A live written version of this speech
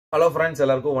Hello friends,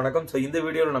 எல்லாருக்கும் வணக்கம். So இந்த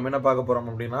வீடியோல நம்ம என்ன பார்க்க போறோம்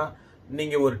அப்படினா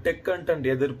நீங்க ஒரு டெக் கண்டென்ட்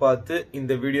எதிர்பார்த்து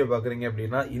இந்த வீடியோ பார்க்கறீங்க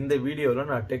அப்படினா இந்த வீடியோல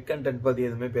நான் டெக் கண்டென்ட் பத்தி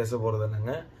எதுமே பேச போறது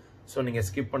இல்லங்க. சோ நீங்க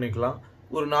ஸ்கிப் பண்ணிக்கலாம்.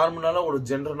 ஒரு நார்மலான ஒரு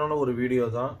ஜெனரலான ஒரு வீடியோ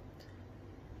தான்.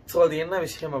 சோ அது என்ன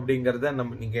விஷயம் அப்படிங்கறத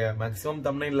நீங்க மேக்ஸिमम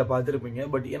தம்ப்நெயில்ல பார்த்திருப்பீங்க.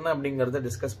 பட் என்ன அப்படிங்கறத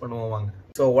டிஸ்கஸ் பண்ணுவோம் வாங்க.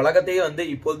 சோ உலகத்தையே வந்து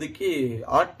இப்போதைக்கு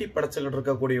ஆட்டி படைச்சிட்டு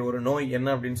இருக்க கூடிய ஒரு நோய்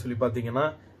என்ன அப்படினு சொல்லி பாத்தீங்கன்னா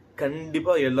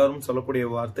கண்டிப்பா எல்லாரும் சொல்லக்கூடிய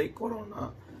வார்த்தை கொரோனா.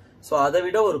 சோ அதை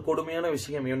விட ஒரு கொடுமையான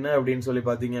விஷயம் என்ன அப்படின்னு சொல்லி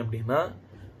பாத்தீங்க அப்படின்னா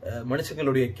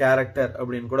மனுஷங்களுடைய கேரக்டர்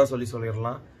அப்படின்னு கூட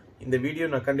சொல்லிடலாம். இந்த வீடியோ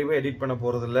நான் கண்டிப்பா எடிட் பண்ண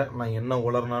போறது இல்ல. நான் என்ன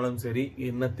உளறனாலும் சரி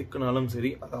என்ன திக்குனாலும்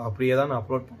சரி அதை அப்படியே தான் நான்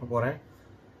அப்லோட் பண்ண போறேன்.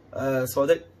 சோ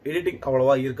அது எடிட்டிங்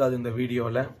அவ்வளவா இருக்காது இந்த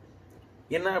வீடியோல.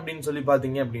 என்ன அப்படின்னு சொல்லி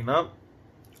பாத்தீங்க அப்படின்னா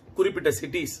குறிப்பிட்ட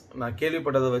சிட்டிஸ் நான்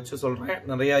கேள்விப்பட்டதை வச்சு சொல்றேன்.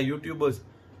 நிறைய யூடியூபர்ஸ்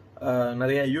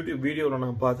நிறைய யூடியூப் வீடியோல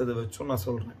நான் பார்த்ததை வச்சும் நான்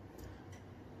சொல்றேன்.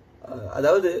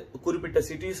 அதாவது குறிப்பிட்ட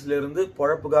சிட்டிஸ்ல இருந்து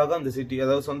பொழப்புக்காக அந்த சிட்டி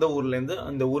அதாவது சொந்த ஊர்ல இருந்து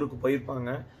அந்த ஊருக்கு போயிருப்பாங்க.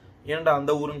 ஏன்டா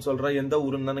அந்த ஊருன்னு சொல்ற எந்த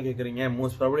ஊருன்னு தானே கேக்குறீங்க.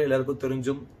 மோஸ்ட் ப்ராபபிலி எல்லாருக்கும்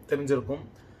தெரிஞ்சிருக்கும்.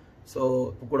 ஸோ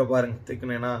இப்போ கூட பாருங்க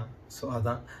திக்குனேனா. ஸோ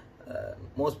அதான்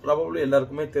மோஸ்ட் ப்ராபபிலி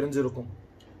எல்லாருக்குமே தெரிஞ்சிருக்கும்.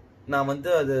 நான்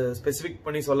வந்து அது ஸ்பெசிஃபை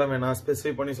பண்ணி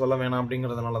சொல்ல வேணாம்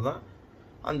அப்படிங்கறதுனால தான்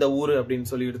அந்த ஊர்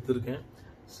அப்படின்னு சொல்லி எடுத்திருக்கேன்.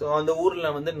 ஸோ அந்த ஊர்ல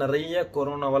வந்து நிறைய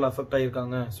கொரோனாவால் அஃபெக்ட்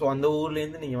ஆயிருக்காங்க. ஸோ அந்த ஊர்ல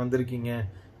இருந்து நீங்க வந்திருக்கீங்க.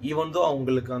 ஈவன் தோ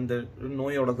அவங்களுக்கு அந்த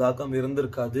நோயோட தாக்கம்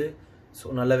இருந்திருக்காது. ஸோ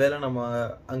நல்ல வேளை நம்ம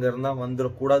அங்க இருந்தா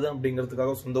வந்துடக்கூடாது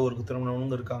அப்படிங்கிறதுக்காக சொந்த ஊருக்கு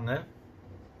திரும்பினவங்க இருக்காங்க.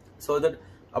 ஸோ தட்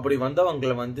அப்படி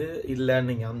வந்தவங்களை வந்து இல்லை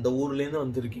நீங்க அந்த ஊர்ல இருந்து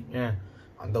வந்திருக்கீங்க,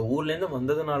 அந்த ஊர்ல இருந்து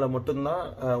வந்ததுனால மட்டும்தான்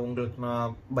உங்களுக்கு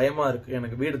நான் பயமா இருக்கு,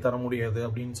 எனக்கு வீடு தர முடியாது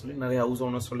அப்படின்னு சொல்லி நிறைய ஹவுஸ்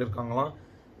ஓனர்ஸ் சொல்லியிருக்காங்களாம்.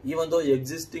 ஈவன் தோ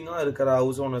எக்ஸிஸ்டிங்கா இருக்கிற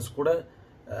ஹவுஸ் ஓனர்ஸ் கூட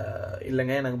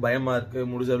இல்லைங்க எனக்கு பயமா இருக்கு,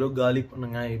 முடிஞ்ச அளவுக்கு காலி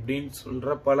பண்ணுங்க இப்படின்னு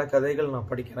சொல்ற பல கதைகள்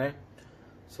நான் படிக்கிறேன்.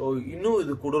 ஸோ இன்னும்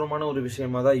இது கொடூரமான ஒரு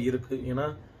விஷயமா தான் இருக்கு. ஏன்னா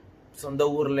சொந்த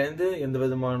ஊர்ல இருந்து எந்த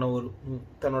விதமான ஒரு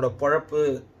தன்னோட பொழப்பு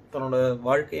தன்னோட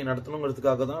வாழ்க்கையை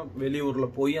நடத்தணுங்கிறதுக்காக தான் வெளியூர்ல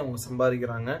போய் அவங்க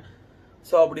சம்பாதிக்கிறாங்க.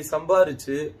 ஸோ அப்படி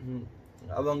சம்பாரிச்சு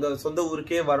அவங்க சொந்த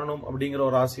ஊருக்கே வரணும் அப்படிங்கிற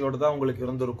ஒரு ஆசையோடு தான் அவங்களுக்கு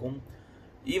இருந்திருக்கும்.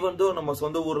 ஈவன் தோ நம்ம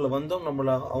சொந்த ஊர்ல வந்தும்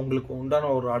நம்மள அவங்களுக்கு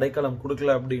உண்டான ஒரு அடைக்கலம்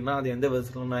கொடுக்கல அப்படின்னா அது எந்த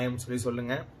விதத்துல நியாயம்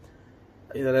சொல்லுங்க.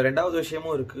 இதுல ரெண்டாவது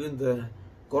விஷயமும் இருக்கு. இந்த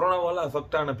கொரோனாவால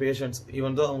அஃபெக்ட் ஆன பேஷண்ட்ஸ்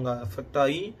ஈவன் தோ அவங்க அஃபெக்ட்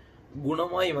ஆகி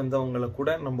குணமாய் வந்தவங்களை கூட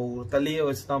நம்ம ஒரு தள்ளியை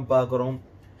வச்சு தான் பார்க்குறோம்,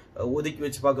 ஒதுக்கி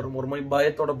வச்சு பார்க்குறோம், ஒரு மாதிரி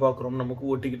பயத்தோட பார்க்குறோம், நமக்கு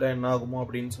ஒட்டிக்கிட்டா என்ன ஆகுமோ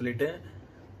அப்படின்னு சொல்லிட்டு.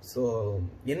 ஸோ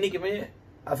என்னைக்குமே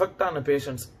அஃபெக்ட் ஆன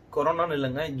பேஷண்ட்ஸ் கொரோனான்னு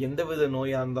இல்லைங்க, எந்த வித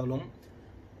நோயா இருந்தாலும்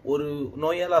ஒரு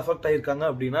நோயால் அஃபெக்ட் ஆயிருக்காங்க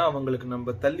அப்படின்னா அவங்களுக்கு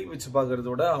நம்ம தள்ளி வச்சு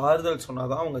பார்க்கறதோட ஆறுதல்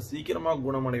சொன்னாதான் அவங்க சீக்கிரமா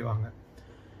குணமடைவாங்க.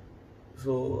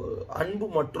 ஸோ அன்பு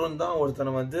மற்றும் தான்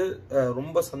ஒருத்தனை வந்து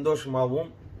ரொம்ப சந்தோஷமாகவும்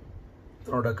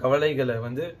தன்னோட கவலைகளை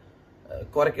வந்து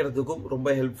குறைக்கிறதுக்கும் ரொம்ப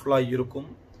ஹெல்ப்ஃபுல்லாக இருக்கும்.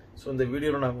 ஸோ இந்த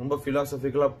வீடியோவில் நான் ரொம்ப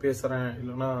ஃபிலாசபிக்கலாக பேசுகிறேன்,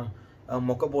 இல்லைன்னா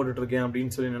மொக்க போட்டுட்டு இருக்கேன்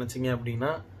அப்படின்னு சொல்லி நினச்சிங்க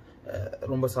அப்படின்னா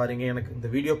ரொம்ப சாரிங்க. எனக்கு இந்த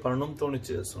வீடியோ பண்ணணும்னு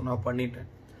தோணுச்சு, ஸோ நான் பண்ணிட்டேன்.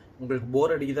 உங்களுக்கு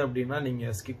போர் அடிக்குது அப்படின்னா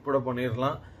நீங்கள் ஸ்கிப் கூட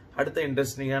பண்ணிடலாம். அடுத்த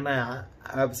இன்ட்ரெஸ்டிங்கான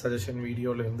ஆப் சஜஷன்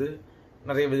வீடியோலேருந்து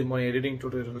நிறைய விதமான எடிட்டிங்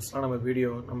டியூட்டோரியல்ஸ்லாம்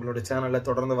நம்மளோட சேனலில்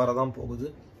தொடர்ந்து வரதான் போகுது.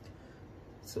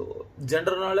 ஸோ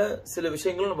ஜென்ரலால சில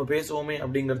விஷயங்களும் நம்ம பேசுவோமே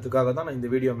அப்படிங்கிறதுக்காக தான் நான் இந்த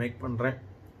வீடியோ மேக் பண்ணுறேன்.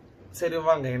 சரி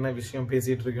வாங்க என்ன விஷயம்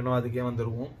பேசிகிட்டு இருக்கணும் அதுக்கே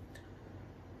வந்துடுவோம்.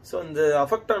 ஸோ இந்த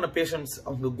அஃபெக்ட் ஆன பேஷண்ட்ஸ்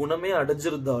அவங்க குணமே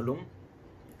அடைஞ்சிருந்தாலும்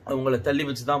அவங்கள தள்ளி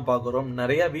வச்சு தான் பார்க்குறோம்.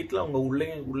 நிறையா வீட்டில் அவங்க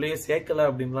உள்ளே சேர்க்கலை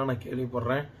அப்படின்லாம் நான்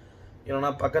கேள்விப்படுறேன்.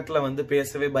 ஏன்னா பக்கத்தில் வந்து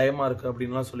பேசவே பயமாக இருக்குது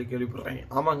அப்படின்லாம் சொல்லி கேள்விப்படுறேன்.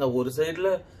 ஆமாங்க, ஒரு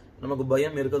சைடில் நமக்கு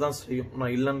பயம் இருக்க தான் செய்யும்,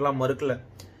 நான் இல்லைன்னுலாம் மறுக்கல.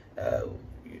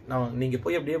 நீங்க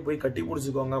போய் அப்படியே போய் கட்டி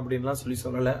பிடிச்சிக்கோங்க அப்படின்லாம்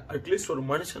சொல்லலை. அட்லீஸ்ட் ஒரு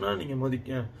மனுஷனா நீங்க மதிக்க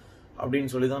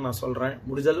அப்படின்னு சொல்லி தான் நான் சொல்றேன்.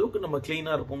 முடிஞ்ச அளவுக்கு நம்ம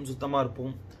கிளீனா இருப்போம், சுத்தமா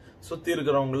இருப்போம், சுத்தி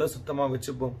இருக்கிறவங்கள சுத்தமா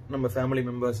வச்சுப்போம் நம்ம ஃபேமிலி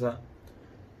மெம்பர்ஸா.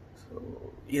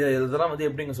 இதெல்லாம் வந்து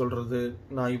எப்படிங்க சொல்றது,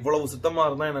 நான் இவ்வளவு சுத்தமா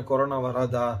இருந்தா எனக்கு கொரோனா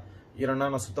வராதா, இல்லைன்னா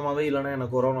நான் சுத்தமாவே இல்லைன்னா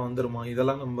எனக்கு கொரோனா வந்துருமா,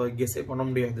 இதெல்லாம் நம்ம கெஸ்ஸே பண்ண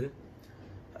முடியாது.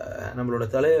 நம்மளோட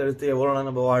தலையை எடுத்து எவ்வளோ நாள்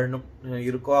நம்ம வாழணும்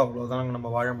இருக்கோ அவ்வளோதான் நம்ம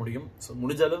வாழ முடியும். ஸோ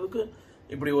முடிஞ்ச அளவுக்கு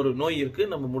இப்படி ஒரு நோய் இருக்கு,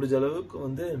 நம்ம முடிஞ்ச அளவுக்கு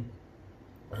வந்து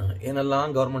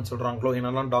என்னெல்லாம் கவர்மெண்ட் சொல்றாங்களோ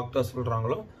என்னெல்லாம் டாக்டர்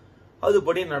சொல்றாங்களோ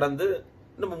அதுபடி நடந்து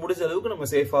நம்ம முடிஞ்ச அளவுக்கு நம்ம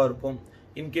சேஃபாக இருப்போம்.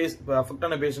 இன்கேஸ் இப்போ அஃபெக்ட்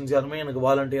ஆன பேஷண்ட்ஸ் யாருமே எனக்கு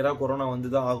வாலண்டியராக கொரோனா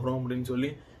வந்து தான் ஆகணும் அப்படின்னு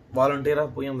சொல்லி வாலண்டியராக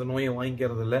போய் அந்த நோயை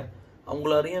வாங்கிக்கிறது இல்லை.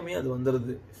 அவங்கள அறியாமே அது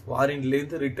வந்துடுது.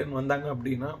 ஃபாரின்லேருந்து ரிட்டர்ன் வந்தாங்க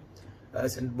அப்படின்னா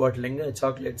சென்ட் பாட்டில் எங்க,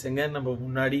 சாக்லேட்ஸ் எங்க நம்ம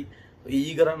முன்னாடி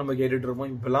ஈகரா நம்ம கேட்டுட்டு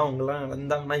இருப்போம். இப்பெல்லாம் அவங்கெல்லாம்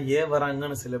வந்தாங்கன்னா ஏன்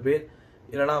வராங்கன்னு சில பேர்,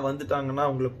 இல்லைனா வந்துட்டாங்கன்னா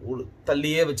அவங்களுக்கு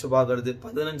தள்ளியே வச்சு பார்க்கறது.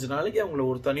 15 நாளைக்கு அவங்கள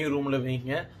ஒரு தனி ரூம்ல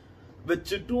வைங்க,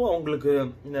 வச்சுட்டும் அவங்களுக்கு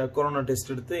இந்த கொரோனா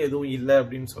டெஸ்ட் எடுத்து எதுவும் இல்லை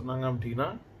அப்படின்னு சொன்னாங்க அப்படின்னா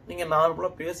நீங்க நார்மலா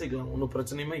பேசிக்கலாம், ஒன்றும்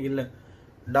பிரச்சனையுமே இல்லை.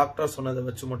 டாக்டர் சொன்னதை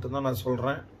வச்சு மட்டும்தான் நான்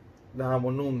சொல்றேன். நான்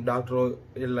ஒன்றும் டாக்டரோ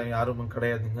இல்லை யாரும்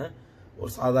கிடையாதுங்க.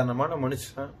 ஒரு சாதாரணமான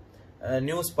மனுஷன்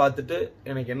நியூஸ் பார்த்துட்டு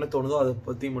எனக்கு என்ன தோணுதோ அதை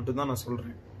பற்றி மட்டும்தான் நான்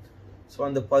சொல்கிறேன். ஸோ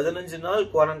அந்த 15 நாள்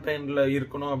குவாரண்டைனில்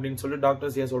இருக்கணும் அப்படின்னு சொல்லி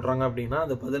டாக்டர்ஸ் ஏன் சொல்கிறாங்க அப்படின்னா,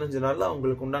 அந்த 15 நாளில்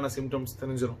அவங்களுக்கு உண்டான சிம்டம்ஸ்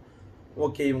தெரிஞ்சிடும்.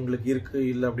 ஓகே இவங்களுக்கு இருக்குது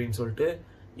இல்லை அப்படின்னு சொல்லிட்டு.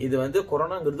 இது வந்து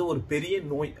கொரோனாங்கிறது ஒரு பெரிய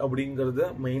நோய் அப்படிங்கிறத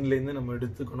மைண்ட்லேருந்து நம்ம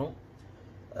எடுத்துக்கணும்.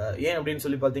 ஏன் அப்படின்னு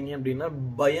சொல்லி பார்த்தீங்க அப்படின்னா,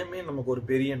 பயமே நமக்கு ஒரு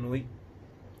பெரிய நோய்.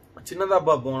 சின்னதாக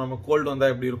பார்ப்போம், நம்ம கோல்டு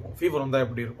வந்தால் எப்படி இருக்கும், ஃபீவர் வந்தால்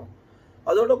எப்படி இருக்கும்,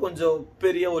 அதோட கொஞ்சம்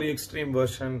பெரிய ஒரு எக்ஸ்ட்ரீம்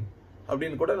வெர்ஷன்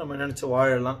அப்படின்னு கூட நம்ம நினச்சி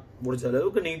வாழலாம். முடிஞ்ச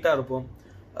அளவுக்கு நீட்டாக இருப்போம்.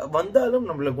 வந்தாலும்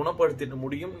நம்மளை குணப்படுத்திட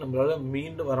முடியும், நம்மளால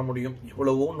மீண்டு வர முடியும்.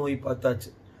 எவ்வளவோ நோய் பார்த்தாச்சு.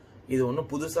 இது ஒன்றும்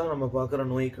புதுசாக நம்ம பார்க்குற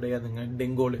நோய் கிடையாதுங்க.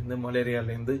 டெங்கோலேருந்து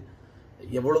மலேரியாலேருந்து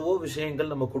எவ்வளவோ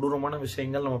விஷயங்கள், நம்ம கொடூரமான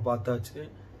விஷயங்கள் நம்ம பார்த்தாச்சு.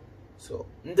 ஸோ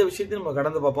இந்த விஷயத்தையும் நம்ம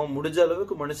கடந்து பார்ப்போம். முடிஞ்ச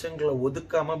அளவுக்கு மனுஷங்களை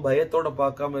ஒதுக்காம பயத்தோட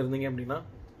பார்க்காம இருந்தீங்க அப்படின்னா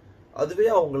அதுவே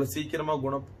அவங்கள சீக்கிரமா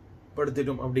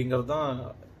குணப்படுத்திடும் அப்படிங்கிறது தான்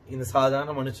இந்த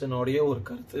சாதாரண மனுஷனுடைய ஒரு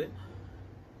கருத்து.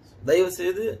 தயவு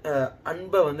செய்து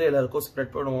அன்பை வந்து எல்லாருக்கும்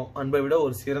ஸ்ப்ரெட் பண்ணுவோம். அன்பை விட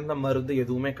ஒரு சிறந்த மருந்து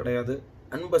எதுவுமே கிடையாது.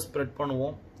 அன்பை ஸ்ப்ரெட்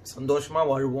பண்ணுவோம், சந்தோஷமா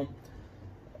வாழ்வோம்.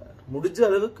 முடிஞ்ச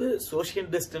அளவுக்கு சோஷியல்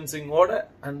டிஸ்டன்சிங்கோட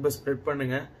அன்பை ஸ்ப்ரெட்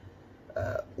பண்ணுங்க.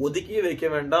 ஒதுக்கி வைக்க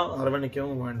வேண்டாம்,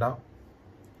 அரவணைக்கவும் வேண்டாம்.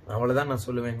 அவ்வளோதான் நான்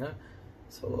சொல்லுவேங்க.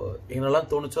 ஸோ என்னெல்லாம்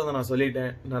தோணுச்சோ அதை நான்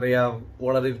சொல்லிட்டேன். நிறையா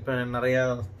உளறிருப்பேன், நிறையா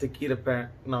திக்கியிருப்பேன்.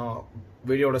 நான்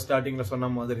வீடியோட ஸ்டார்டிங்கில் சொன்ன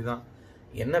மாதிரி தான்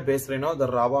என்ன பேசுகிறேனோ அதை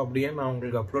ராவா அப்படியே நான்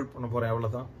உங்களுக்கு அப்லோட் பண்ண போகிறேன்.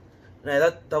 அவ்வளோதான். நான்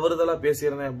ஏதாவது தவறுதலாக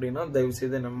பேசியிருந்தேன் அப்படின்னா தயவு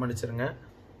செய்து என்ன மன்னிச்சிருங்க.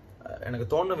 எனக்கு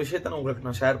தோணுன விஷயத்த நான் உங்களுக்கு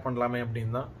நான் ஷேர் பண்ணலாமே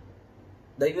அப்படின்னு தான்.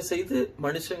 தயவு செய்து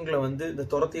மனுஷங்களை வந்து இந்த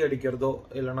துரத்தி அடிக்கிறதோ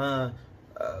இல்லைன்னா,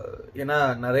 ஏன்னா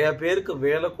நிறைய பேருக்கு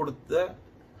வேலை கொடுத்த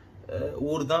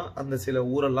ஊர் தான் அந்த சில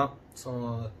ஊரெல்லாம். ஸோ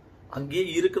அங்கேயே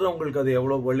இருக்கிறவங்களுக்கு அது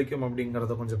எவ்வளோ வலிக்கும்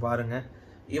அப்படிங்கிறத கொஞ்சம் பாருங்க.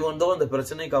 இவன் தான் அந்த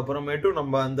பிரச்சனைக்கு அப்புறமேட்டும்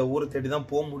நம்ம அந்த ஊரை தேடி தான்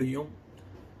போக முடியும்.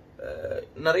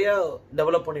 நிறையா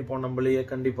டெவலப் பண்ணிப்போம் நம்மளையே.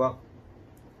 கண்டிப்பாக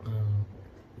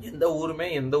எந்த ஊருமே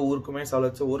எந்த ஊருக்குமே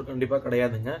சளைச்ச ஊர் கண்டிப்பாக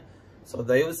கிடையாதுங்க. ஸோ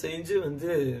தயவு செஞ்சு வந்து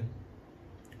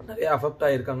நிறைய அஃபெக்ட்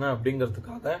ஆகிருக்காங்க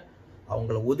அப்படிங்கிறதுக்காக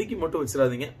அவங்கள ஒதுக்கி மட்டும்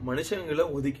வச்சிடாதீங்க, மனுஷங்களை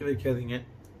ஒதுக்கி வைக்காதீங்க.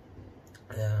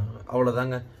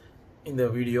 அவ்வளோதாங்க இந்த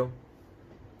வீடியோ.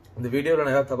 இந்த வீடியோவில்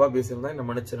நான் ஏதாவது தப்பாக பேசியிருந்தா என்னை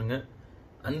மன்னிச்சிருங்க.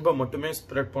 அன்பை மட்டுமே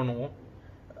ஸ்ப்ரெட் பண்ணுவோம்.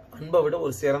 அன்பை விட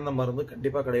ஒரு சிறந்த மருந்து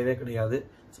கண்டிப்பாக கிடையவே கிடையாது.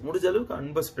 ஸோ முடிஞ்ச அளவுக்கு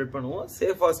அன்பை ஸ்ப்ரெட் பண்ணுவோம்,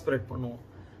 சேஃபாக ஸ்ப்ரெட் பண்ணுவோம்.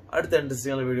 அடுத்த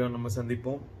இன்ட்ரெஸ்டிங்கான வீடியோ நம்ம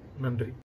சந்திப்போம். நன்றி.